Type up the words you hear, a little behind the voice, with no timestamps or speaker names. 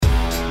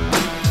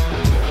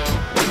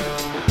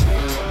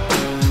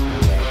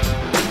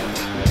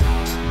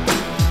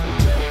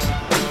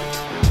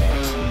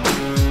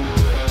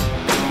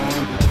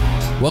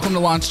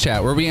Launch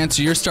Chat, where we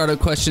answer your startup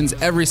questions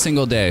every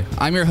single day.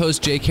 I'm your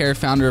host, Jay Kerr,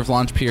 founder of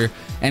LaunchPeer,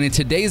 and in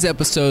today's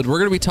episode, we're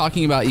going to be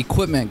talking about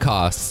equipment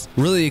costs.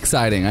 Really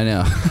exciting, I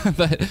know.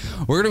 But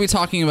we're going to be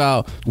talking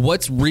about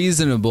what's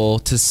reasonable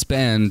to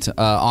spend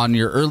on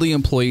your early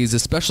employees,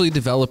 especially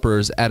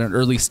developers at an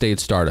early stage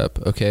startup,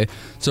 okay?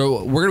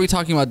 So we're going to be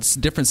talking about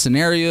different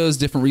scenarios,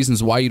 different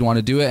reasons why you'd want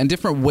to do it, and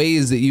different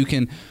ways that you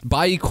can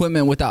buy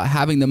equipment without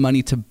having the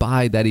money to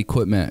buy that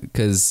equipment.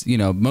 Because, you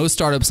know, most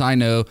startups I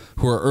know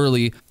who are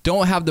early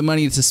don't have the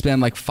money to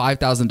spend like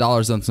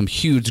 $5,000 on some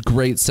huge,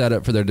 great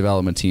setup for their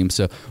development team.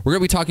 So we're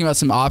going to be talking about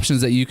some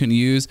options that you can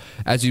use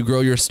as you grow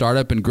your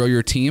startup and grow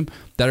your team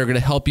that are going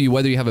to help you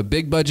whether you have a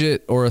big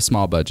budget or a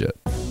small budget.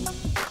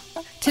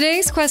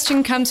 Today's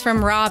question comes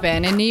from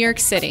Robin in New York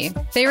City.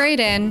 They write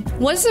in,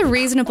 what is a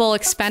reasonable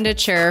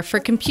expenditure for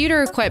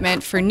computer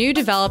equipment for new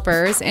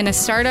developers in a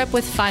startup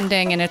with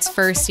funding in its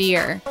first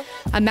year?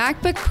 A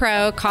MacBook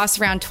Pro costs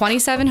around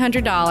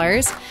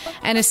 $2,700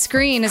 and a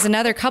screen is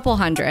another couple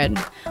hundred.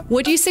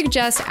 Would you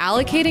suggest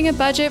allocating a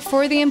budget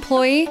for the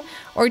employee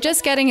or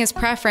just getting his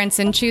preference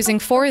and choosing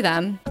for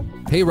them?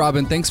 Hey,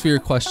 Robin, thanks for your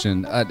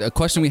question. A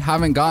question we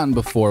haven't gotten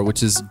before,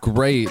 which is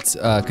great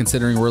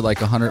considering we're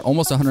like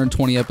almost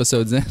 120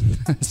 episodes in.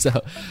 So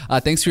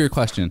thanks for your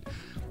question.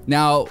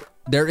 Now,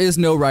 there is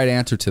no right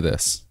answer to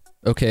this,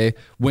 okay?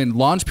 When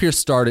LaunchPeer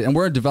started, and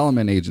we're a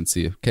development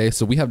agency, okay?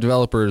 So we have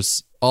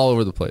developers all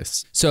over the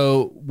place.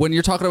 So when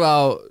you're talking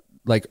about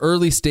like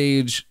early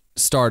stage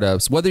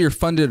startups, whether you're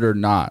funded or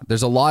not,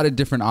 there's a lot of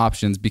different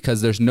options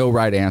because there's no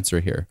right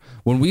answer here.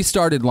 When we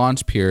started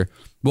LaunchPeer,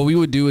 what we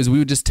would do is we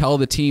would just tell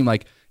the team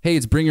like, hey,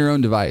 it's bring your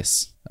own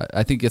device.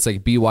 I think it's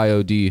like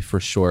BYOD for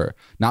short,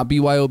 not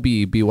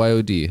BYOB,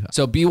 BYOD.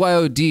 So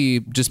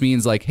BYOD just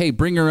means like, hey,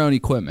 bring your own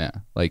equipment.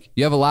 Like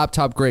you have a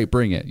laptop, great,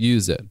 bring it,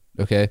 use it,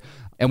 okay?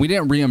 And we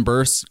didn't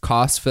reimburse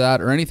costs for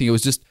that or anything. It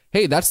was just,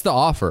 hey, that's the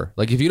offer.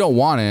 Like if you don't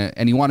want it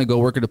and you want to go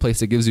work at a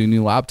place that gives you a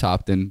new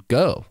laptop, then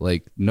go.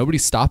 Like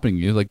nobody's stopping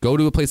you. Like go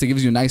to a place that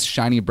gives you a nice,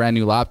 shiny, brand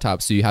new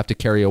laptop so you have to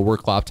carry a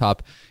work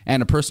laptop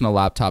and a personal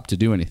laptop to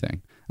do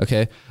anything.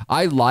 Okay.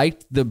 I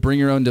liked the bring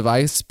your own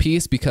device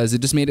piece because it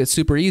just made it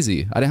super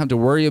easy. I didn't have to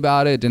worry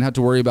about it. Didn't have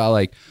to worry about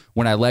like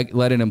when I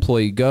let an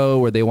employee go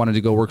or they wanted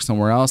to go work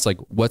somewhere else, like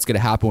what's going to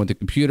happen with the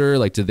computer?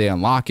 Like, did they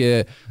unlock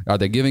it? Are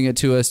they giving it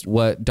to us?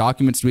 What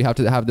documents do we have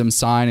to have them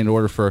sign in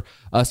order for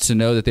us to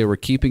know that they were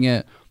keeping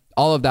it?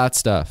 All of that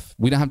stuff.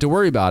 We don't have to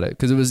worry about it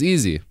because it was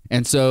easy.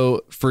 And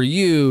so for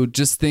you,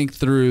 just think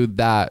through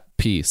that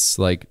piece.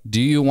 Like,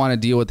 do you want to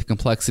deal with the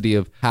complexity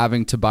of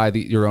having to buy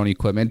your own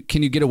equipment?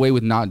 Can you get away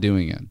with not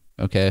doing it?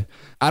 Okay.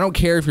 I don't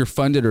care if you're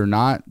funded or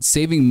not.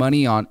 Saving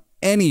money on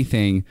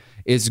anything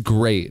is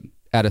great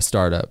at a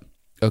startup.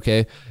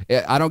 Okay.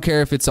 I don't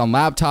care if it's on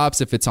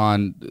laptops, if it's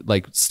on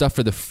like stuff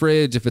for the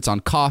fridge, if it's on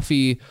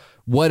coffee,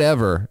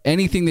 whatever.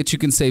 Anything that you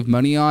can save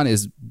money on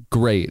is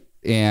great.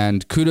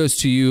 And kudos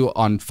to you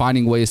on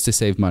finding ways to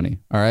save money.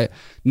 All right.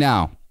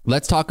 Now,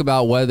 let's talk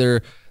about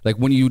whether like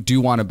when you do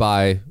want to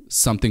buy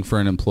something for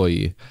an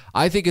employee.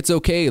 I think it's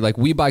okay. Like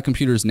we buy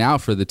computers now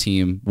for the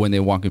team when they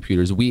want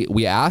computers.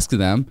 We ask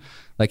them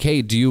like,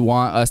 hey, do you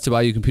want us to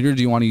buy you a computer? Or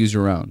do you want to use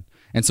your own?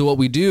 And so what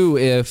we do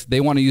if they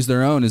want to use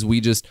their own is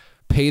we just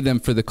pay them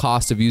for the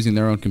cost of using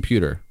their own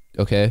computer.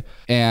 Okay.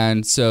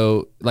 And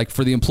so like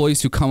for the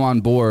employees who come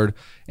on board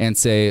and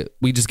say,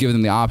 we just give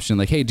them the option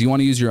like, hey, do you want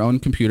to use your own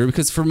computer?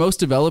 Because for most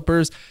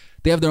developers,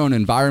 they have their own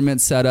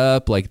environment set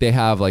up. Like they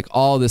have like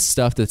all this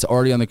stuff that's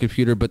already on the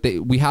computer, but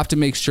we have to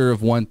make sure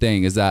of one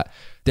thing is that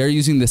they're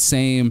using the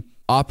same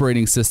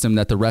operating system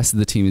that the rest of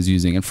the team is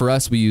using. And for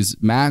us, we use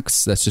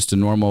Macs. That's just a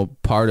normal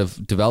part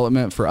of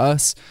development for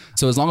us.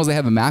 So as long as they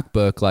have a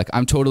MacBook, like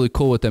I'm totally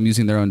cool with them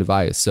using their own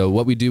device. So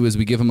what we do is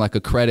we give them like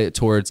a credit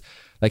towards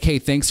like, hey,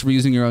 thanks for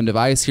using your own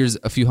device. Here's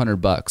a few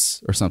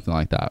 $100 or something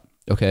like that.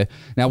 Okay.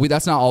 Now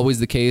that's not always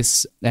the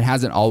case. It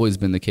hasn't always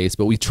been the case,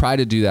 but we try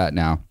to do that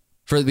now.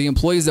 For the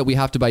employees that we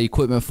have to buy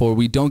equipment for,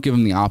 we don't give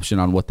them the option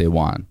on what they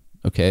want.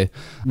 Okay.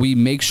 We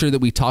make sure that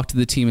we talk to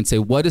the team and say,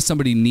 what does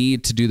somebody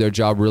need to do their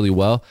job really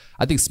well?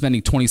 I think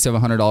spending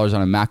 $2,700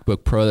 on a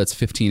MacBook Pro that's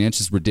 15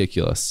 inches is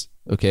ridiculous.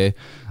 Okay.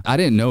 I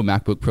didn't know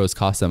MacBook Pros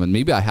cost that much.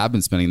 Maybe I have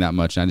been spending that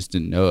much and I just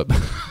didn't know it.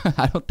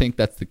 I don't think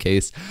that's the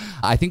case.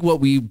 I think what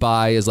we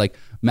buy is like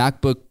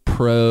MacBook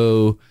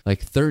Pro,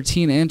 like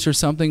 13 inch or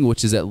something,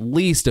 which is at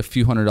least a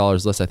few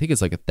 $100s less. I think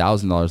it's like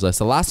 $1,000 less.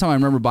 The last time I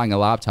remember buying a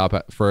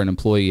laptop for an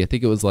employee, I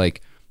think it was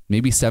like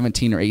maybe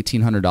 $1,700 or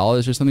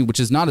 $1,800 or something, which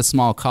is not a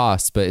small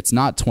cost, but it's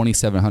not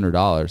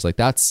 $2,700. Like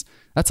that's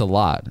a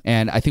lot.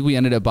 And I think we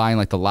ended up buying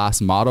like the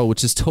last model,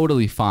 which is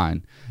totally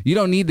fine. You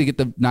don't need to get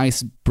the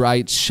nice,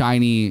 bright,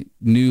 shiny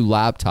new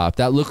laptop.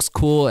 That looks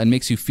cool and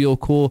makes you feel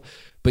cool,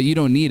 but you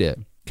don't need it.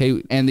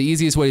 Okay. And the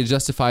easiest way to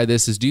justify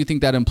this is, do you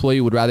think that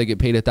employee would rather get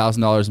paid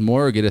 $1,000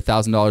 more or get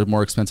 $1,000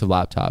 more expensive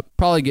laptop?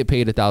 Probably get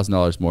paid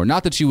 $1,000 more.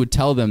 Not that you would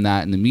tell them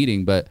that in the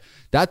meeting, but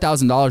that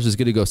 $1,000 is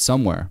going to go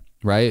somewhere,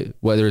 right?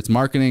 Whether it's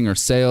marketing or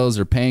sales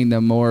or paying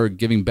them more,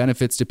 giving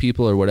benefits to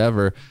people or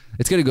whatever,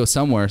 it's going to go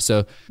somewhere.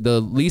 So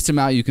the least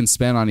amount you can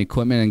spend on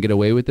equipment and get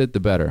away with it, the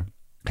better.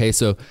 Okay,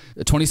 so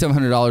a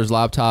 $2,700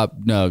 laptop,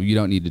 no, you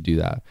don't need to do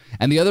that.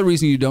 And the other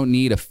reason you don't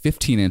need a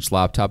 15-inch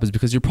laptop is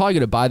because you're probably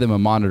going to buy them a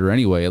monitor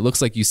anyway. It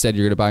looks like you said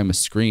you're going to buy them a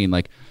screen.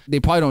 Like,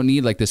 they probably don't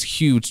need like this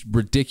huge,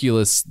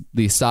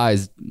 ridiculously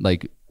sized,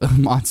 like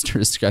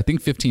monster screen. I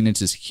think 15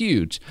 inches is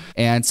huge.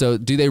 And so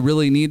do they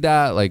really need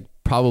that? Like,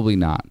 probably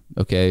not.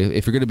 Okay,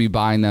 if you're going to be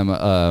buying them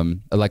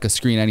like a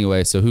screen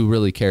anyway, so who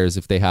really cares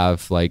if they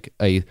have like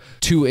a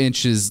 2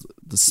 inches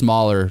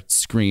smaller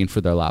screen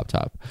for their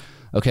laptop?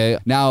 Okay,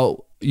 now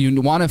you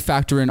want to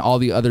factor in all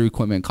the other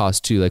equipment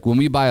costs too. Like when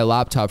we buy a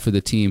laptop for the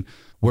team,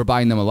 we're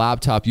buying them a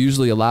laptop,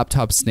 usually a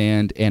laptop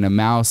stand and a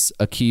mouse,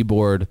 a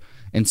keyboard.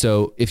 And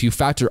so if you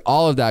factor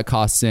all of that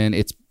costs in,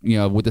 it's, you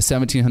know, with a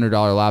 $1,700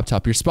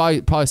 laptop, you're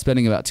probably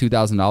spending about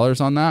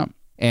 $2,000 on that.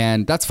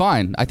 And that's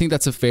fine. I think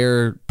that's a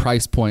fair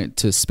price point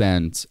to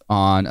spend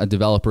on a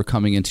developer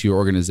coming into your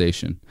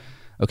organization.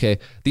 Okay,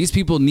 these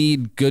people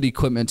need good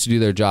equipment to do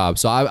their job.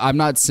 So I'm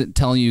not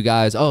telling you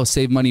guys, oh,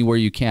 save money where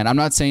you can. I'm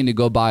not saying to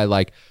go buy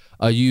like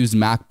a used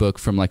MacBook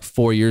from like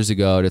 4 years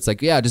ago. And it's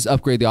like, yeah, just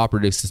upgrade the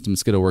operating system.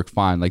 It's going to work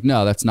fine. Like,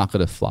 no, that's not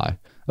going to fly.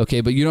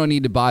 Okay, but you don't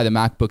need to buy the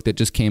MacBook that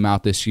just came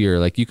out this year.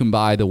 Like you can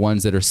buy the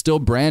ones that are still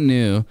brand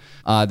new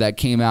that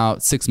came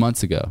out 6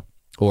 months ago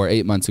or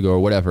 8 months ago or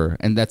whatever.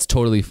 And that's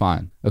totally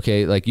fine.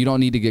 Okay, like you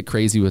don't need to get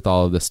crazy with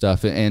all of this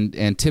stuff.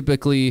 And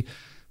typically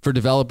for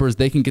developers,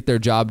 they can get their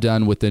job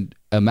done with a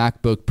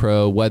MacBook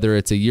Pro, whether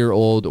it's a year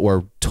old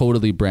or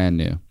totally brand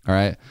new. All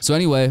right. So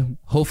anyway,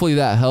 hopefully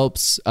that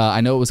helps.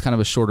 I know it was kind of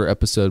a shorter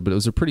episode, but it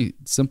was a pretty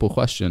simple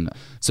question.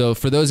 So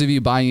for those of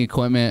you buying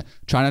equipment,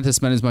 try not to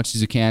spend as much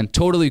as you can.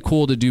 Totally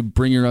cool to do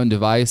bring your own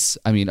device.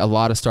 I mean, a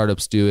lot of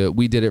startups do it.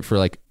 We did it for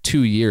like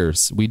 2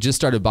 years. We just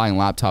started buying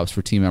laptops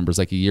for team members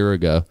like a year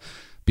ago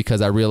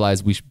because I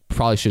realized we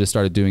probably should have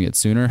started doing it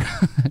sooner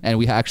and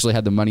we actually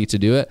had the money to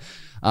do it.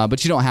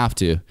 But you don't have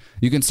to.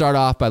 You can start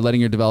off by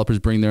letting your developers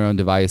bring their own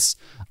device,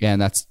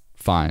 and that's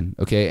fine.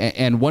 Okay.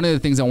 And one of the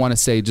things I want to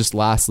say just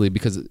lastly,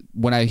 because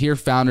when I hear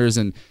founders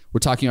and we're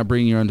talking about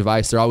bringing your own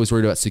device, they're always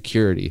worried about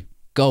security.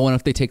 Go, what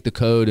if they take the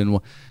code? And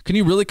can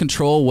you really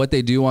control what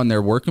they do on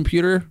their work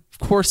computer? Of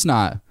course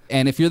not.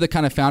 And if you're the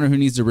kind of founder who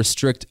needs to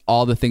restrict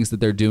all the things that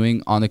they're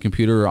doing on the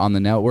computer or on the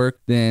network,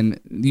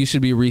 then you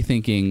should be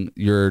rethinking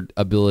your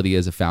ability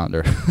as a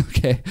founder.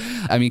 Okay.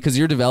 I mean, because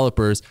your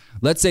developers,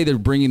 let's say they're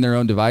bringing their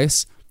own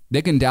device,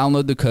 they can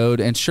download the code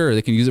and sure,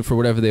 they can use it for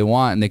whatever they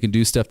want and they can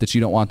do stuff that you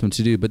don't want them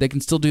to do, but they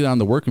can still do that on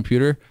the work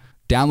computer.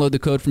 Download the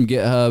code from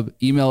GitHub,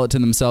 email it to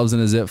themselves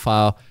in a zip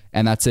file,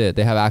 and that's it.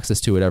 They have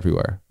access to it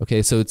everywhere.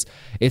 Okay, so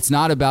it's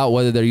not about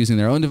whether they're using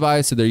their own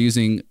device or they're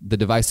using the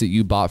device that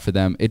you bought for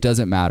them. It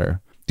doesn't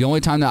matter. The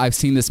only time that I've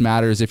seen this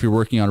matter is if you're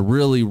working on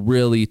really,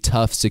 really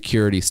tough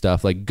security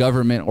stuff, like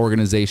government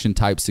organization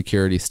type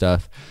security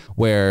stuff,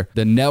 where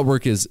the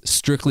network is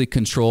strictly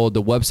controlled,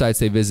 the websites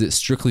they visit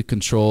strictly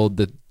controlled,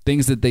 the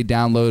things that they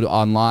download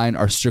online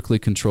are strictly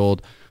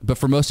controlled. But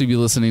for most of you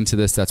listening to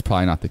this, that's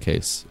probably not the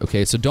case.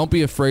 Okay, so don't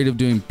be afraid of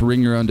doing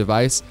bring your own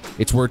device.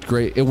 It's worked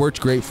great. It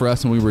worked great for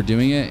us when we were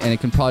doing it, and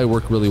it can probably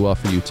work really well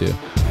for you too.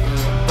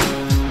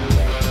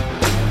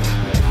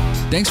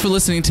 Thanks for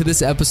listening to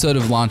this episode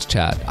of Launch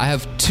Chat. I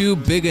have 2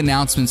 big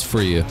announcements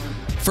for you.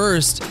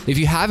 First, if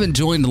you haven't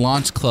joined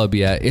Launch Club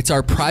yet, it's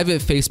our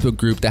private Facebook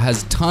group that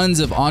has tons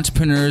of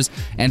entrepreneurs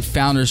and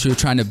founders who are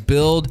trying to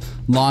build,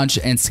 launch,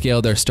 and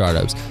scale their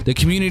startups. The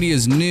community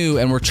is new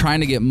and we're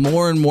trying to get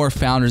more and more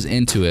founders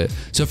into it.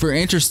 So if you're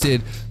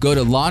interested, go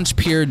to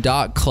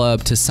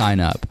launchpeer.club to sign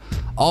up.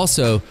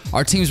 Also,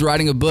 our team's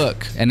writing a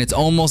book and it's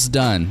almost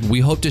done. We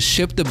hope to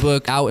ship the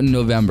book out in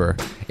November.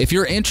 If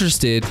you're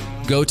interested,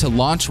 go to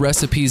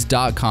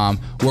launchrecipes.com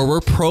where we're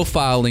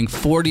profiling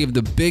 40 of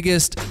the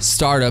biggest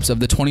startups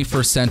of the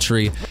 21st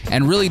century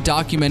and really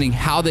documenting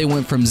how they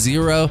went from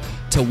 0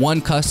 to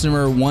 1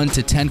 customer, 1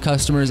 to 10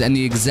 customers, and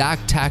the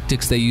exact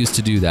tactics they used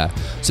to do that.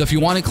 So if you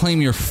want to claim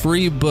your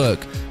free book,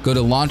 go to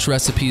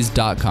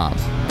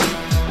launchrecipes.com.